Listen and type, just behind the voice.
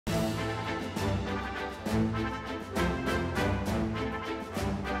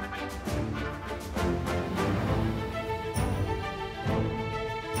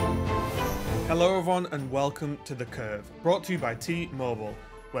Hello everyone and welcome to The Curve, brought to you by T-Mobile,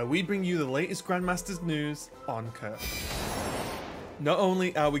 where we bring you the latest Grandmasters news on Curve. Not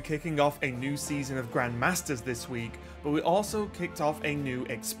only are we kicking off a new season of Grandmasters this week, but we also kicked off a new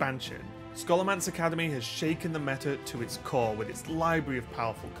expansion. Scholarman's Academy has shaken the meta to its core with its library of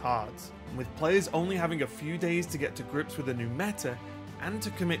powerful cards. And with players only having a few days to get to grips with the new meta and to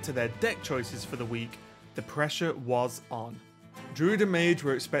commit to their deck choices for the week, the pressure was on. Druid and Mage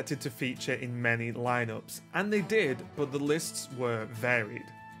were expected to feature in many lineups, and they did, but the lists were varied.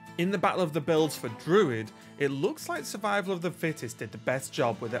 In the Battle of the Builds for Druid, it looks like Survival of the Fittest did the best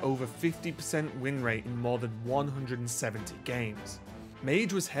job with their over 50% win rate in more than 170 games.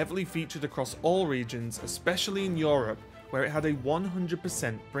 Mage was heavily featured across all regions, especially in Europe, where it had a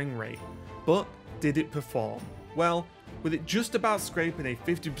 100% bring rate. But did it perform? Well, with it just about scraping a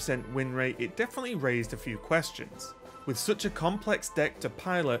 50% win rate, it definitely raised a few questions. With such a complex deck to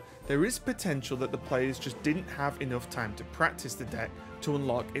pilot, there is potential that the players just didn't have enough time to practice the deck to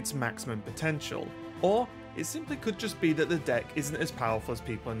unlock its maximum potential. Or it simply could just be that the deck isn't as powerful as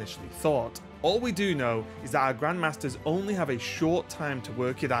people initially thought. All we do know is that our Grandmasters only have a short time to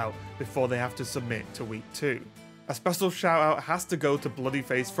work it out before they have to submit to week 2. A special shout out has to go to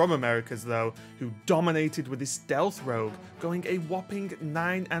Bloodyface from Americas though, who dominated with his Stealth Rogue, going a whopping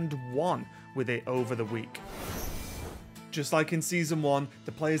 9-1 with it over the week. Just like in Season 1,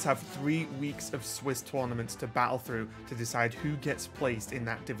 the players have 3 weeks of Swiss tournaments to battle through to decide who gets placed in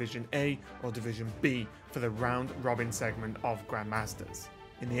that Division A or Division B for the round robin segment of Grandmasters.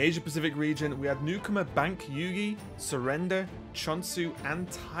 In the Asia Pacific region, we had newcomer Bank Yugi, Surrender, Chonsu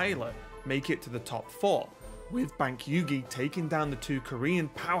and Tyler make it to the top 4, with Bank Yugi taking down the 2 Korean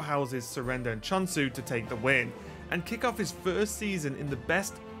powerhouses Surrender and Chonsu to take the win, and kick off his first season in the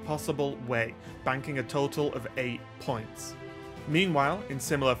best possible way, banking a total of 8 points. Meanwhile, in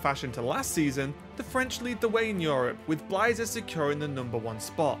similar fashion to last season, the French lead the way in Europe, with Blazer securing the #1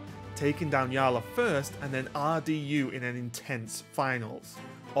 spot, taking down Yala first and then RDU in an intense finals.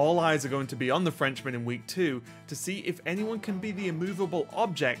 All eyes are going to be on the Frenchman in week 2 to see if anyone can be the immovable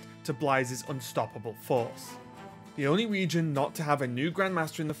object to Blazer's unstoppable force. The only region not to have a new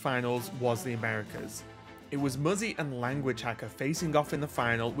Grandmaster in the finals was the Americas. It was Muzzy and Language Hacker facing off in the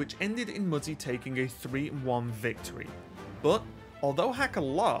final, which ended in Muzzy taking a 3-1 victory. But although Hacker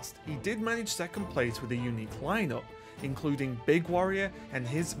lost, he did manage second place with a unique lineup, including Big Warrior and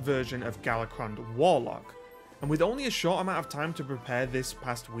his version of Galakrond Warlock. And with only a short amount of time to prepare this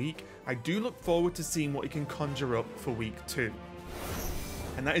past week, I do look forward to seeing what he can conjure up for week 2.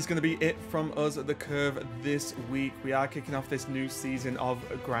 And that is going to be it from us at The Curve this week. We are kicking off this new season of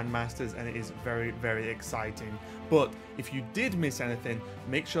Grandmasters and it is very, very exciting. But if you did miss anything,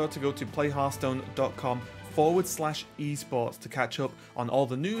 make sure to go to playhearthstone.com/esports to catch up on all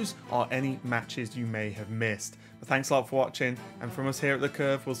the news or any matches you may have missed. But thanks a lot for watching, and from us here at The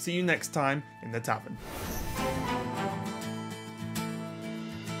Curve, we'll see you next time in the tavern.